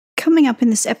up in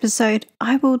this episode,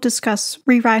 I will discuss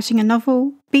rewriting a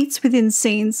novel, beats within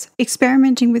scenes,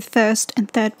 experimenting with first and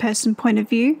third person point of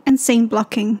view, and scene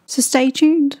blocking. So stay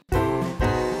tuned.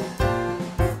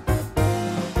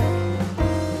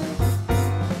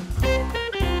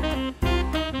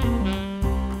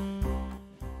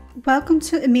 Welcome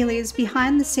to Amelia's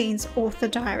Behind the Scenes Author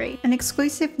Diary, an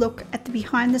exclusive look at the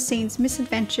behind the scenes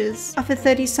misadventures of a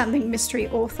 30-something mystery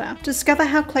author. Discover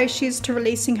how close she is to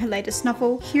releasing her latest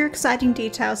novel, hear exciting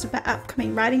details about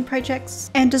upcoming writing projects,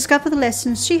 and discover the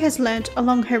lessons she has learnt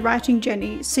along her writing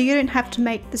journey so you don't have to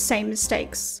make the same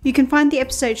mistakes. You can find the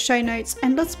episode show notes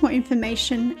and lots more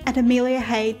information at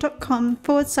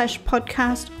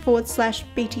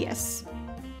ameliahay.com/podcast/BTS.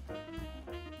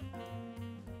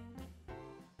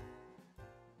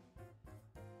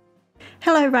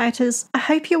 Hello writers, I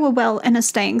hope you are well and are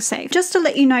staying safe. Just to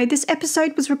let you know, this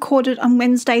episode was recorded on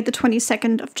Wednesday the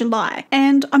 22nd of July,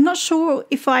 and I'm not sure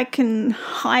if I can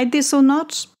hide this or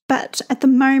not, but at the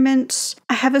moment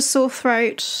I have a sore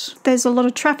throat. There's a lot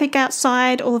of traffic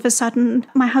outside. All of a sudden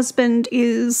my husband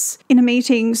is in a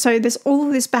meeting, so there's all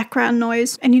of this background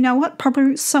noise, and you know what?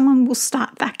 Probably someone will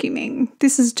start vacuuming.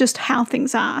 This is just how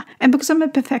things are. And because I'm a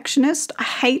perfectionist, I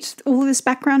hate all of this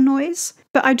background noise.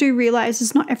 But I do realise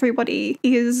is not everybody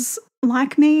is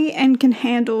like me and can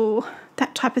handle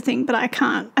that type of thing, but I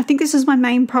can't. I think this is my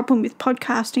main problem with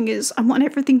podcasting is I want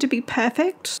everything to be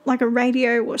perfect, like a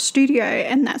radio or studio,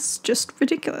 and that's just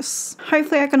ridiculous.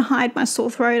 Hopefully I can hide my sore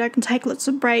throat, I can take lots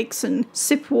of breaks and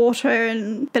sip water,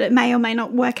 but it may or may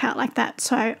not work out like that,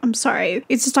 so I'm sorry.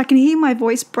 It's just I can hear my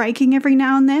voice breaking every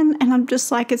now and then, and I'm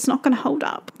just like, it's not going to hold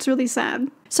up. It's really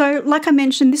sad. So, like I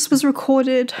mentioned, this was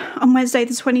recorded on Wednesday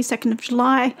the 22nd of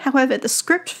July. However, the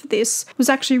script for this was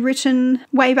actually written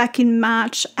way back in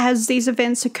March as these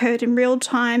events occurred in real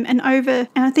time, and I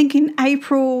think in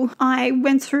April I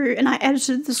went through and I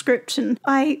edited the script and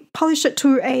I polished it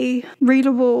to a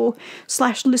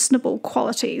readable/listenable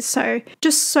quality. So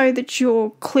just so that you're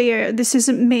clear, this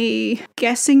isn't me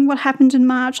guessing what happened in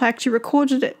March. I actually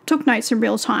recorded it, took notes in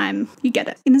real time. You get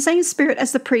it. In the same spirit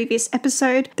as the previous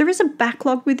episode, there is a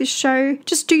backlog with this show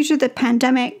just due to the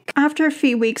pandemic. After a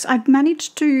few weeks, I've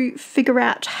managed to figure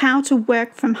out how to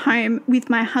work from home with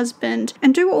my husband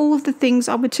and do all of the things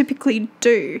I would typically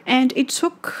do. And it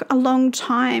took a long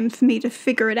time for me to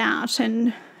figure it out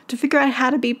and to figure out how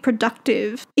to be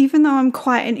productive. Even though I'm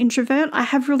quite an introvert, I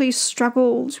have really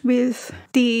struggled with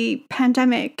the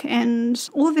pandemic, and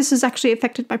all of this has actually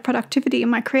affected my productivity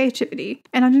and my creativity,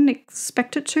 and I didn't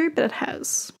expect it to, but it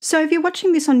has. So if you're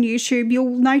watching this on YouTube,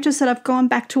 you'll notice that I've gone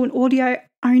back to an audio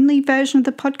only version of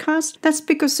the podcast. That's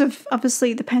because of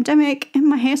obviously the pandemic and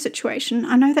my hair situation.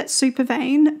 I know that's super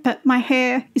vain, but my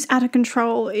hair is out of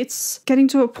control. It's getting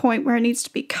to a point where it needs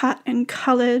to be cut and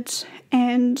coloured,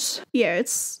 and yeah,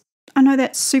 I know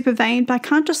that's super vain, but I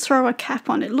can't just throw a cap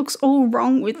on. It looks all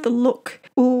wrong with the look,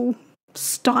 all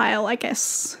style, I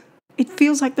guess. It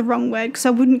feels like the wrong word because I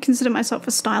wouldn't consider myself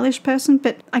a stylish person,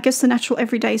 but I guess the natural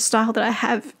everyday style that I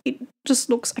have, it just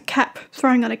looks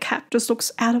throwing on a cap just looks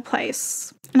out of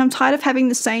place. And I'm tired of having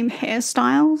the same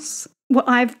hairstyles. What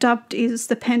I've dubbed is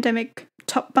the pandemic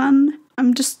top bun.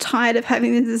 I'm just tired of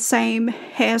having the same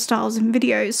hairstyles and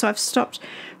videos, so I've stopped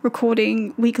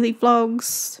recording weekly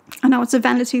vlogs. I know it's a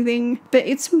vanity thing, but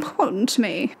it's important to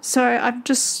me. So I've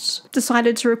just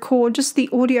decided to record just the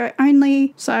audio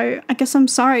only. So I guess I'm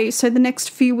sorry. So the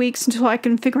next few weeks until I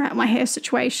can figure out my hair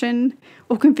situation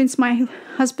or convince my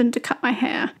husband to cut my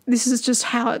hair, this is just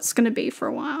how it's going to be for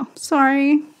a while.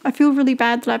 Sorry. I feel really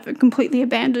bad that I've completely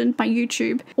abandoned my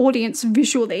YouTube audience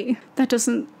visually. That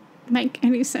doesn't make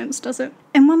any sense, does it?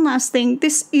 And one last thing,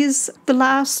 this is the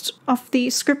last of the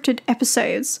scripted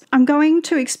episodes. I'm going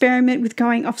to experiment with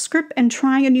going off script and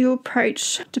trying a new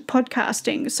approach to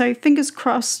podcasting, so fingers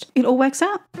crossed it all works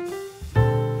out.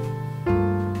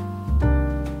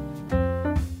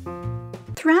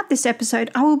 Throughout this episode,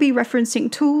 I will be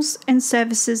referencing tools and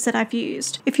services that I've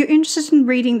used. If you're interested in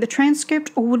reading the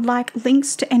transcript or would like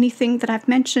links to anything that I've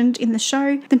mentioned in the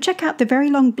show, then check out the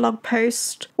very long blog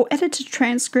post or edited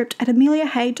transcript at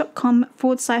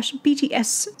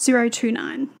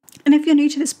ameliahay.com/BTS029. And if you're new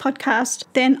to this podcast,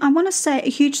 then I want to say a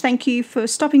huge thank you for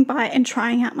stopping by and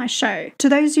trying out my show. To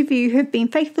those of you who have been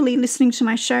faithfully listening to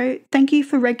my show, thank you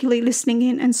for regularly listening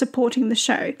in and supporting the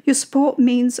show. Your support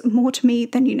means more to me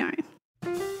than you know.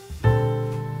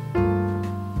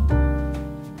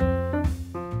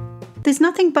 The There's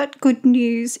nothing but good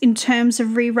news in terms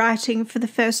of rewriting for the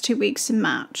first 2 weeks in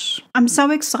March. I'm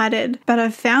so excited, but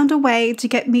I've found a way to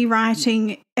get me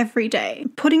writing every day.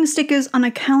 Putting stickers on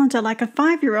a calendar like a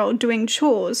 5-year-old doing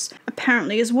chores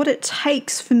apparently is what it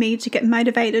takes for me to get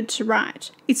motivated to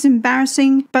write. It's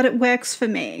embarrassing, but it works for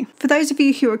me. For those of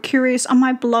you who are curious, on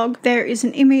my blog there is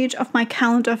an image of my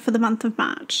calendar for the month of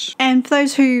March. And for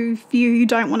those of you who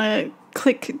don't want to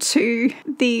click to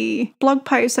the blog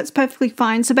post, that's perfectly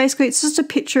fine. So basically it's just a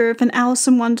picture of an Alice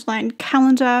in Wonderland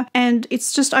calendar, and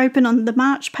it's just open on the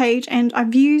March page, and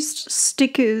I've used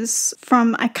stickers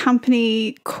from a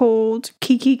company called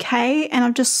Kiki K, and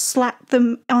I've just slapped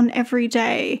them on every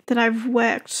day that I've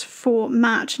worked for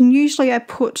March. And usually I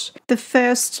put the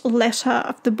first letter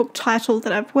of the book title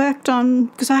that I've worked on,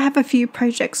 because I have a few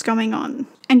projects going on.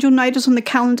 And you'll notice on the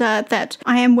calendar that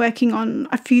I am working on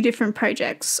a few different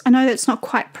projects. I know that's not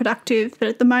quite productive, but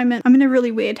at the moment I'm in a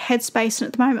really weird headspace, and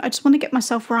at the moment I just want to get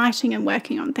myself writing and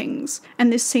working on things.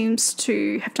 And this seems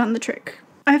to have done the trick.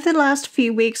 Over the last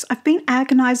few weeks, I've been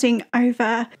agonising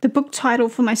over the book title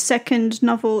for my second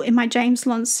novel in my James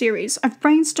Lond series. I've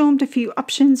brainstormed a few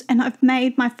options and I've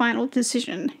made my final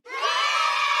decision.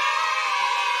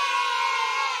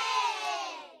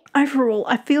 Overall,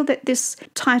 I feel that this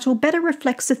title better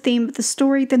reflects the theme of the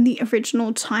story than the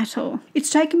original title. It's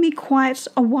taken me quite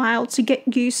a while to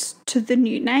get used to the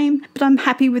new name, but I'm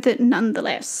happy with it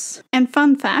nonetheless. And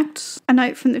fun fact, a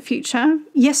note from the future,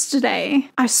 yesterday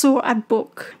I saw a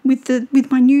book with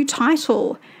my new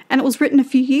title, and it was written a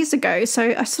few years ago,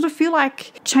 so I sort of feel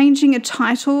like changing a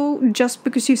title just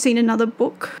because you've seen another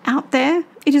book out there,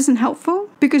 it isn't helpful,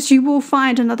 because you will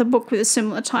find another book with a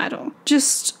similar title.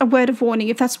 Just a word of warning,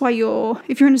 if you're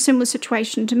in a similar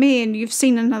situation to me and you've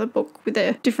seen another book with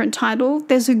a different title,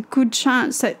 there's a good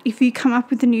chance that if you come up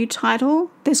with a new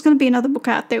title, there's going to be another book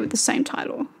out there with the same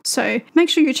title. So make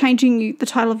sure you're changing the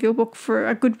title of your book for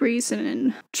a good reason,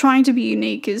 and trying to be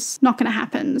unique is not going to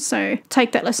happen. So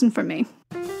take that lesson from me.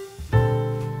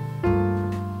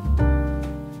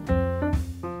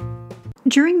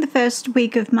 During the first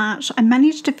week of March, I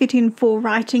managed to fit in 4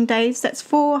 writing days. That's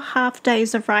 4 half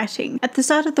days of writing. At the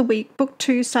start of the week, book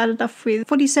 2 started off with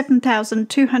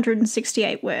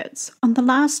 47,268 words. On the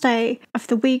last day of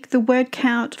the week, the word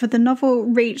count for the novel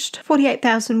reached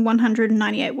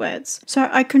 48,198 words. So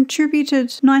I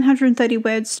contributed 930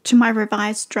 words to my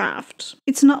revised draft.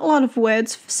 It's not a lot of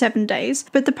words for 7 days,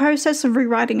 but the process of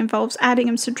rewriting involves adding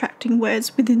and subtracting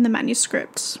words within the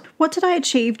manuscript. What did I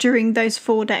achieve during those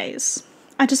 4 days?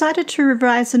 I decided to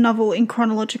revise the novel in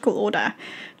chronological order.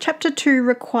 Chapter 2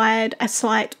 required a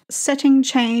slight setting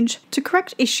change to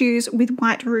correct issues with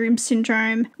white room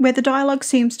syndrome, where the dialogue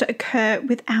seems to occur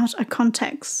without a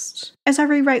context. As I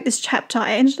rewrote this chapter,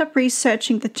 I ended up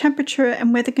researching the temperature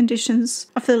and weather conditions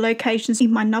of the locations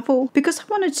in my novel because I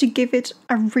wanted to give it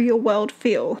a real-world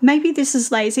feel. Maybe this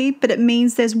is lazy, but it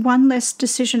means there's one less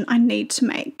decision I need to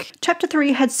make. Chapter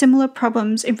 3 had similar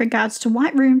problems in regards to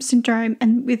white room syndrome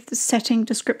and with the setting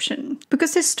description.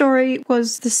 Because this story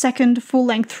was the second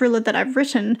full-length thriller that I've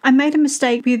written, I made a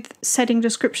mistake with setting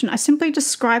description. I simply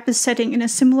described the setting in a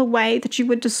similar way that you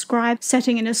would describe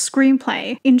setting in a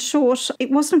screenplay. In short,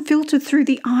 it wasn't filtered through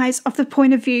the eyes of the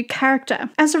point of view character.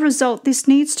 As a result, this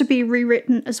needs to be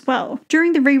rewritten as well.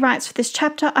 During the rewrites for this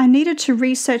chapter, I needed to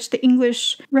research the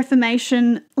English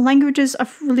Reformation, languages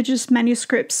of religious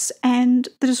manuscripts, and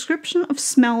the description of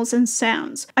smells and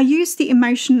sounds. I used the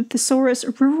emotion thesaurus,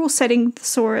 rural setting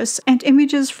thesaurus, and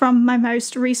images from my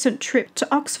most recent trip to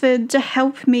Oxford to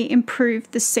help me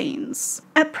improve the scenes.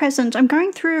 At present, I'm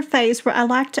going through a phase where I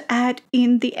like to add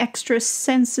in the extra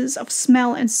senses of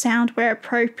smell and sound where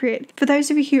appropriate. For those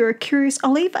of you who are curious,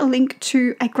 I'll leave a link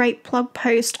to a great blog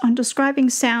post on describing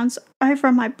sounds over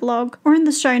on my blog or in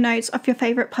the show notes of your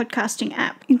favourite podcasting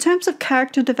app. In terms of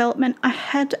character development, I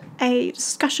had a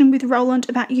discussion with Roland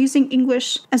about using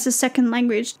English as a second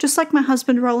language. Just like my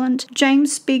husband Roland,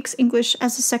 James speaks English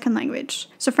as a second language.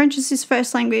 So French is his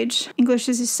first language, English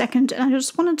is his second, and I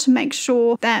just wanted to make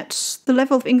sure that the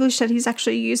level of English that he's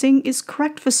actually using is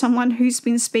correct for someone who's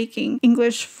been speaking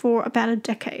English for about a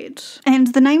decade.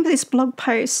 And the name of this blog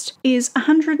post is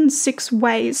 106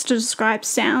 Ways to Describe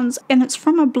Sounds, and it's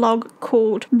from a blog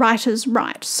called Writers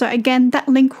Write. So again, that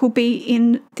link will be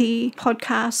in the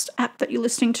podcast app that you're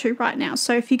listening to right now.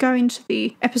 So if you go into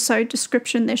the episode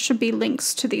description, there should be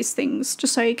links to these things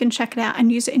just so you can check it out and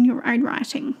use it in your own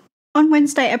writing. On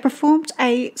Wednesday, I performed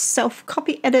a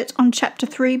self-copy edit on Chapter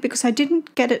 3 because I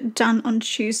didn't get it done on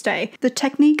Tuesday. The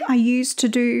technique I use to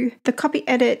do the copy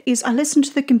edit is I listen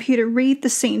to the computer read the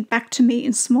scene back to me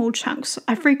in small chunks.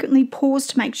 I frequently pause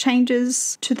to make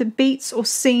changes to the beats or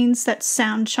scenes that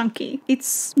sound chunky.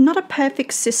 It's not a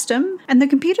perfect system, and the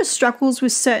computer struggles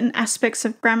with certain aspects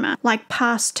of grammar, like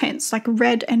past tense, like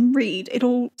read and read.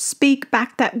 It'll speak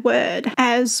back that word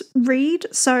as read,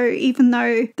 so even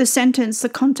though the sentence, the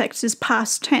context is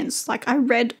past tense, like I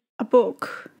read a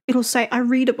book, it'll say I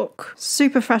read a book.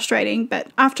 Super frustrating,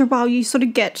 but after a while you sort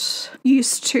of get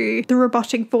used to the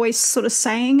robotic voice sort of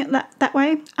saying it that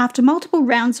way. After multiple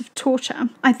rounds of torture,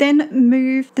 I then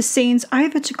move the scenes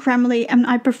over to Grammarly and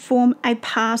I perform a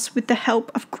pass with the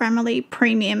help of Grammarly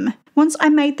Premium. Once I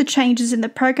made the changes in the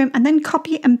program, and then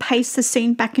copy and paste the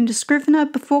scene back into Scrivener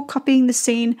before copying the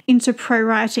scene into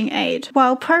ProWriting Aid.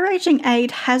 While ProWriting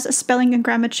Aid has a spelling and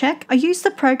grammar check, I use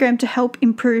the program to help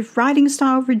improve writing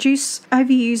style, reduce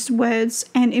overused words,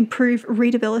 and improve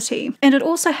readability. And it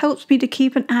also helps me to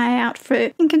keep an eye out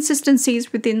for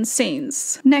inconsistencies within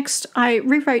scenes. Next, I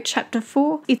rewrote Chapter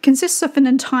 4. It consists of an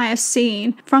entire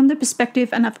scene from the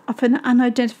perspective of an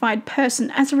unidentified person.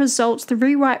 As a result, the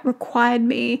rewrite required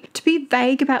me to be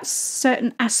vague about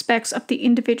certain aspects of the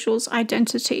individual's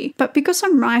identity. But because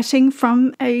I'm writing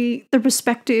from the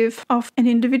perspective of an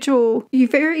individual, you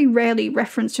very rarely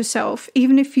reference yourself,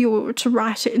 even if you were to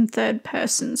write it in third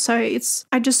person. So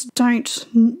I just don't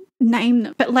name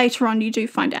them. But later on, you do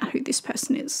find out who this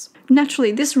person is.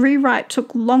 Naturally, this rewrite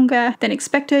took longer than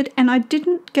expected, and I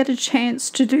didn't get a chance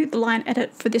to do the line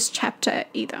edit for this chapter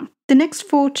either. The next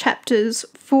 4 chapters,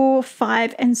 4,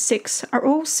 5, and 6, are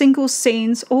all single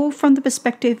scenes, all from the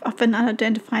perspective of an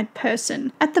unidentified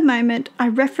person. At the moment, I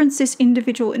reference this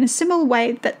individual in a similar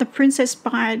way that the Princess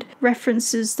Bride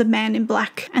references the Man in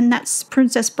Black, and that's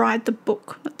Princess Bride the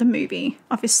book, not the movie,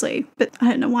 obviously, but I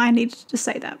don't know why I needed to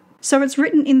say that. So it's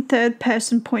written in third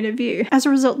person point of view. As a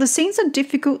result, the scenes are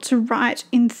difficult to write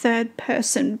in third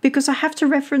person because I have to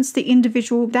reference the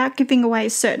individual without giving away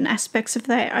certain aspects of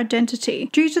their identity.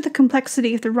 Due to the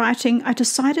complexity of the writing, I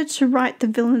decided to write the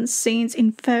villain's scenes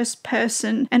in first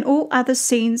person and all other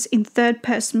scenes in third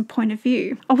person point of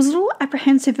view. I was a little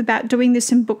apprehensive about doing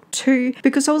this in book 2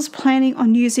 because I was planning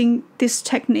on using this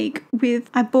technique with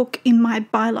a book in my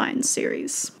Byline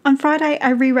series. On Friday,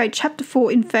 I rewrote Chapter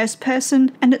 4 in first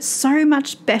person, and it's so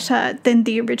much better than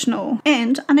the original.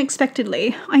 And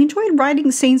unexpectedly, I enjoyed writing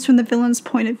scenes from the villain's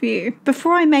point of view.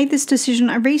 Before I made this decision,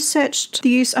 I researched the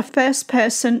use of first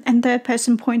person and third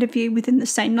person point of view within the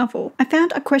same novel. I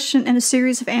found a question and a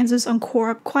series of answers on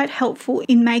Quora quite helpful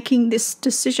in making this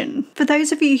decision. For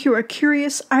those of you who are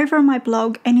curious, over on my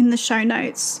blog and in the show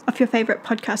notes of your favourite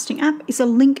podcasting app is a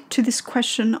link to this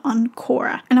question on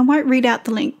Quora. And I won't read out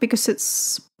the link because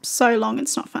it's so long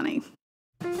it's not funny.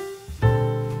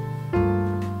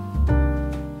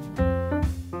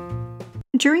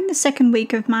 During the second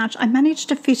week of March, I managed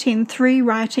to fit in 3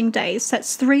 writing days.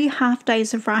 That's 3 half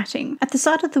days of writing. At the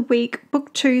start of the week,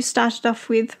 Book 2 started off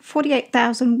with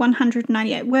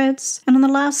 48,198 words, and on the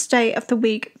last day of the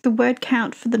week, the word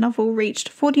count for the novel reached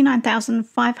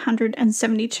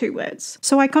 49,572 words.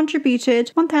 So I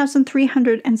contributed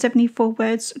 1,374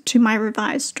 words to my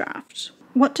revised draft.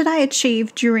 What did I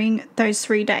achieve during those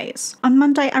 3 days? On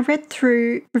Monday, I read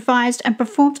through, revised, and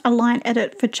performed a line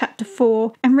edit for Chapter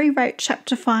 4 and rewrote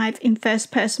Chapter 5 in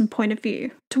first-person point of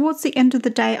view. Towards the end of the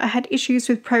day, I had issues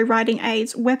with ProWriting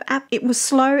Aid's web app. It was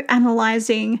slow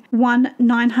analysing one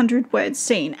 900-word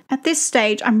scene. At this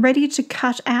stage, I'm ready to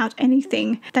cut out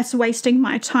anything that's wasting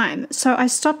my time, so I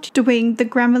stopped doing the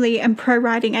Grammarly and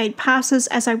ProWriting Aid passes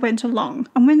as I went along.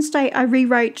 On Wednesday, I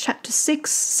rewrote Chapter 6,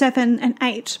 7, and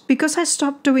 8. Because I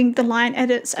stopped doing the line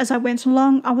edits as I went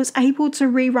along, I was able to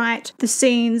rewrite the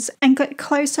scenes and get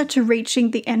closer to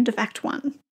reaching the end of Act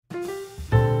 1.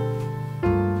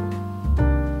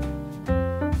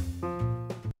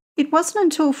 It wasn't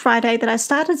until Friday that I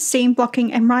started scene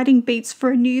blocking and writing beats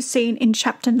for a new scene in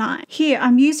Chapter 9. Here,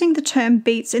 I'm using the term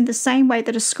beats in the same way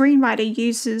that a screenwriter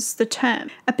uses the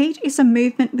term. A beat is a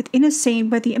movement within a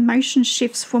scene where the emotion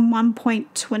shifts from one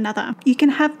point to another. You can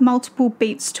have multiple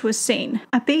beats to a scene.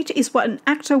 A beat is what an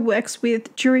actor works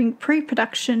with during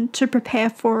pre-production to prepare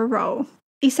for a role.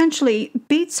 Essentially,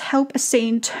 beats help a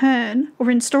scene turn, or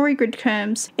in StoryGrid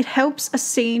terms, it helps a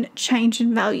scene change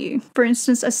in value. For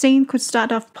instance, a scene could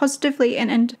start off positively and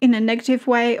end in a negative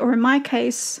way, or in my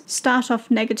case, start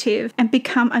off negative and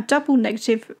become a double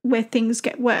negative where things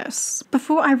get worse.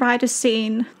 Before I write a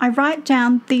scene, I write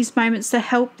down these moments that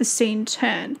help the scene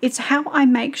turn. It's how I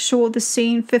make sure the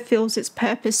scene fulfills its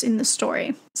purpose in the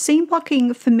story. Scene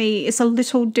blocking for me is a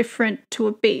little different to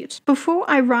a beat. Before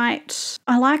I write,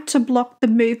 I like to block the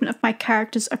movement of my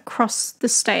characters across the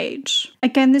stage.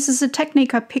 Again, this is a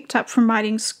technique I picked up from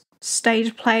writing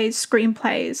stage plays,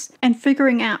 screenplays, and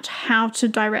figuring out how to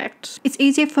direct. It's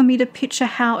easier for me to picture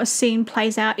how a scene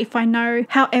plays out if I know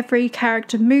how every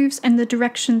character moves and the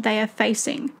direction they are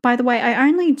facing. By the way, I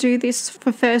only do this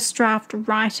for first draft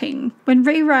writing. When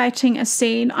rewriting a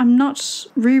scene, I'm not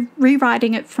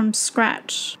rewriting it from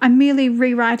scratch. I'm merely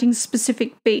rewriting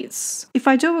specific beats. If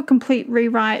I do a complete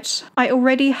rewrite, I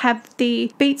already have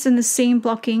the beats and the scene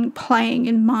blocking playing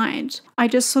in mind. I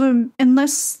just sort of,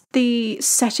 unless the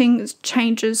setting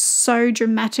changes so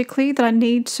dramatically that I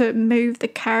need to move the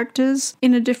characters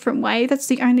in a different way, that's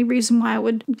the only reason why I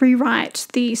would rewrite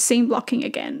the scene blocking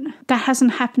again. That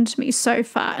hasn't happened to me so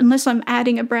far, unless I'm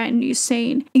adding a brand new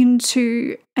scene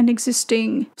into an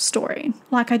existing story,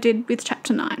 like I did with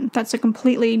chapter 9. That's a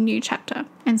completely new chapter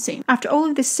and scene. After all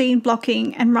of this scene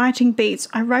blocking and writing beats,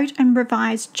 I wrote and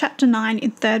revised chapter 9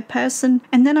 in third person,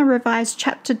 and then I revised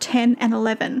chapter 10 and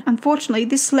 11. Unfortunately,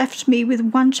 this left me with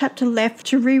one chapter left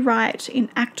to rewrite in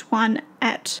Act 1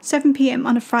 at 7 p.m.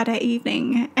 on a Friday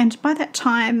evening, and by that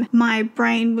time my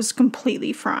brain was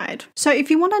completely fried. So if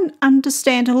you want to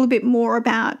understand a little bit more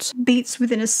about beats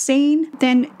within a scene,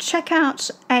 then check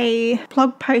out a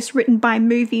blog post written by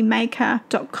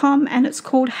moviemaker.com, and it's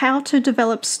called How to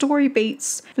Develop Story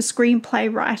Beats for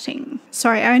Screenplay Writing.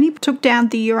 Sorry, I only took down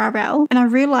the URL and I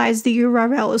realized the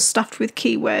URL is stuffed with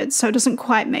keywords, so it doesn't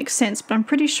quite make sense, but I'm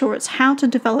pretty sure it's How to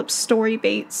Develop Story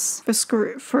Beats for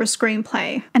a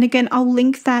Screenplay. And again, I'll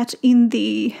link that in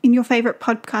your favorite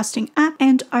podcasting app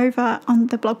and over on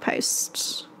the blog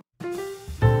post.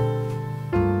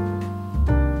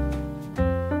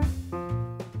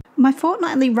 My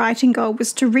fortnightly writing goal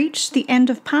was to reach the end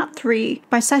of part 3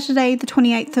 by Saturday the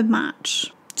 28th of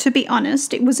March. To be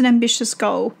honest, it was an ambitious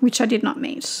goal, which I did not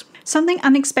meet. Something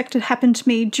unexpected happened to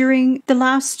me during the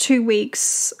last 2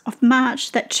 weeks of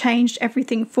March that changed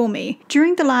everything for me.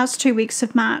 During the last 2 weeks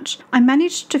of March, I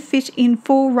managed to fit in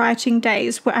 4 writing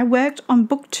days where I worked on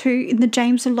book 2 in the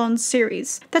James Alon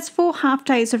series. That's 4 half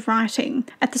days of writing.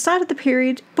 At the start of the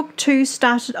period, book 2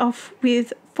 started off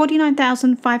with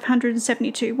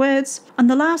 49,572 words. On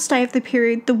the last day of the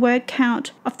period, the word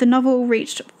count of the novel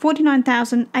reached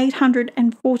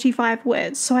 49,845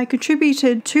 words, so I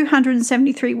contributed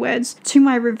 273 words to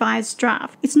my revised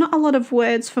draft. It's not a lot of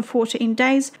words for 14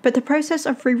 days, but the process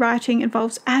of rewriting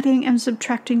involves adding and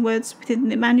subtracting words within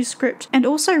the manuscript and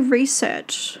also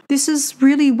research. This is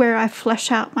really where I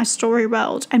flesh out my story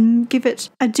world and give it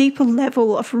a deeper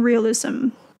level of realism.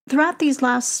 Throughout these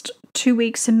last 2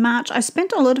 weeks in March, I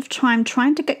spent a lot of time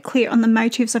trying to get clear on the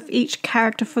motives of each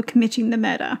character for committing the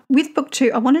murder. With book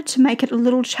 2, I wanted to make it a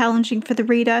little challenging for the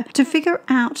reader to figure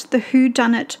out the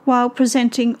whodunit while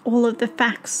presenting all of the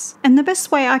facts. And the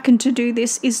best way I can do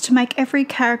this is to make every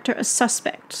character a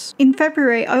suspect. In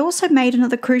February, I also made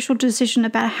another crucial decision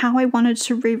about how I wanted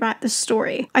to rewrite the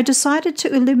story. I decided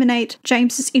to eliminate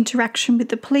James's interaction with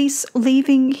the police,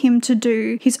 leaving him to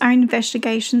do his own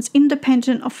investigations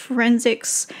independent of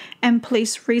forensics and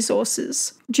police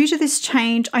resources. Due to this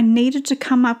change, I needed to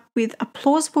come up with a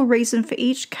plausible reason for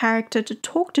each character to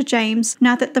talk to James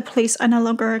now that the police are no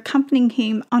longer accompanying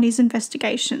him on his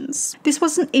investigations. This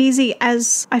wasn't easy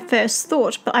as I first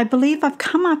thought, but I believe I've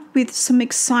come up with some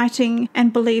exciting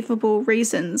and believable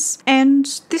reasons. And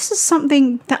this is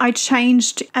something that I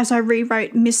changed as I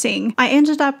rewrote Missing. I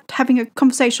ended up having a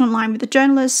conversation online with a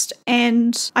journalist,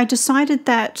 and I decided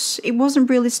that it wasn't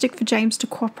realistic for James to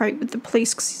cooperate with the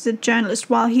police because he's a journalist.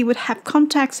 While he would have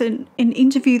contacts and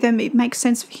interview them, it makes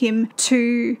sense for him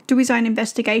to do his own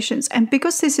investigations. And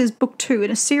because this is book 2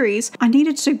 in a series, I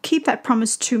needed to keep that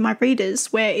promise to my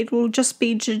readers, where it will just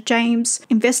be James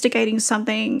investigating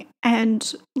something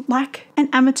and like an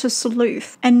amateur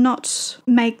sleuth, and not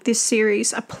make this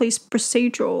series a police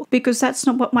procedural, because that's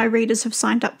not what my readers have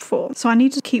signed up for. So I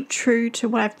need to keep true to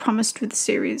what I've promised with the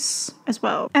series as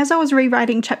well. As I was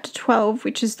rewriting chapter 12,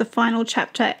 which is the final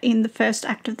chapter in the first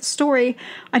act of the story,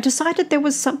 I decided there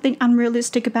was something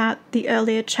unrealistic about the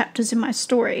earlier chapters in my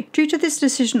story. Due to this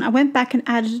decision, I went back and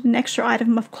added an extra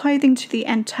item of clothing to the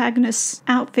antagonist's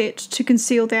outfit to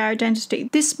conceal their identity.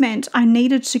 This meant I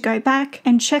needed to go back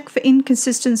and check for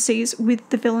inconsistencies with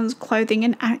the villain's clothing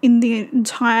in the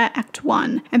entire Act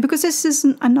 1. And because this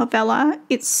isn't a novella,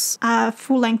 it's a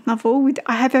full-length novel,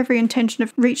 I have every intention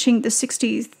of reaching the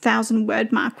 60,000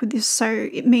 word mark with this, so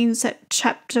it means that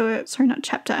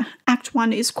Act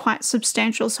 1 is quite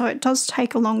substantial, so it does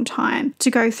take a long time to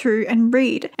go through and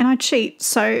read. And I cheat,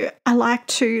 so I like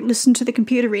to listen to the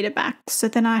computer reader back, so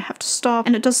then I have to stop,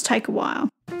 and it does take a while.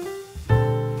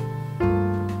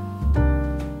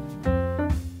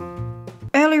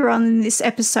 Earlier on in this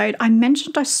episode, I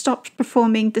mentioned I stopped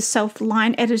performing the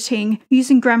self-line editing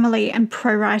using Grammarly and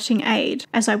ProWriting Aid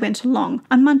as I went along.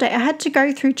 On Monday, I had to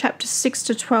go through chapters 6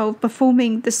 to 12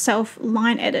 performing the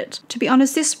self-line edit. To be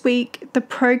honest, this week, the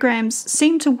programs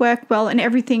seemed to work well and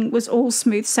everything was all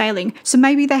smooth sailing. So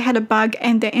maybe they had a bug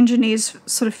and their engineers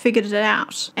sort of figured it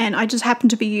out, and I just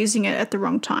happened to be using it at the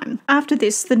wrong time. After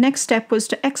this, the next step was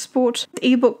to export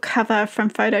the ebook cover from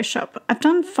Photoshop. I've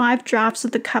done 5 drafts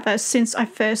of the cover since I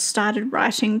first started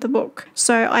writing the book.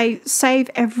 So I save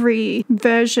every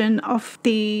version of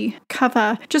the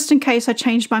cover just in case I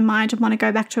change my mind and want to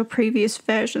go back to a previous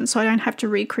version so I don't have to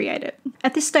recreate it.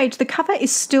 At this stage, the cover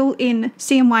is still in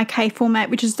CMYK format,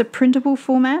 which is the printable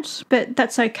format, but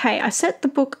that's okay. I set the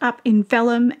book up in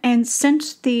vellum and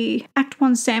sent the Act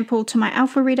 1 sample to my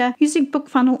alpha reader using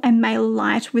BookFunnel and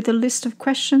MailerLite with a list of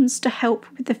questions to help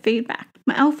with the feedback.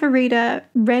 My alpha reader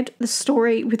read the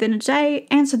story within a day,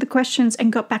 answered the questions,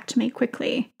 and got back to me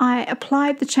quickly. I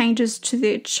applied the changes to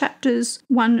the chapters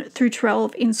 1 through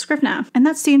 12 in Scrivener, and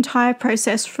that's the entire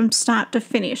process from start to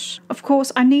finish. Of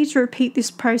course, I need to repeat this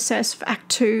process for Act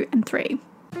 2 and 3.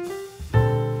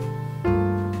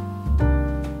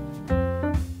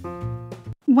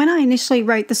 When I initially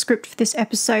wrote the script for this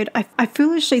episode, I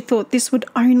foolishly thought this would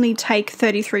only take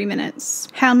 33 minutes.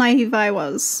 How naive I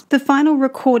was. The final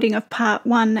recording of part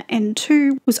 1 and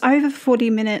 2 was over 40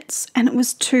 minutes and it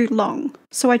was too long.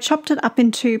 So I chopped it up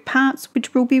into parts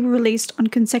which will be released on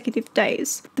consecutive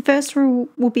days. The first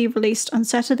will be released on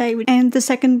Saturday and the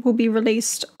second will be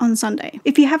released on Sunday.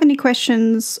 If you have any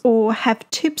questions or have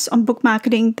tips on book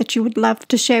marketing that you would love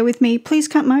to share with me, please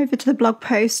come over to the blog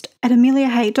post at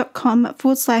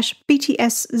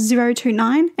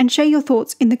ameliahay.com/BTS029 and share your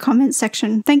thoughts in the comments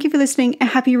section. Thank you for listening and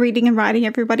happy reading and writing,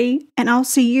 everybody. And I'll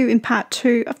see you in part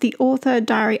 2 of the author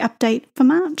diary update for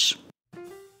March.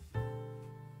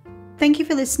 Thank you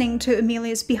for listening to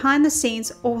Amelia's behind the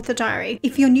scenes author diary.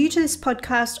 If you're new to this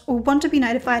podcast or want to be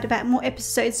notified about more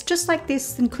episodes just like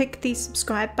this, then click the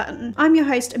subscribe button. I'm your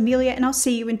host Amelia and I'll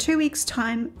see you in 2 weeks'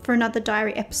 time for another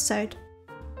diary episode.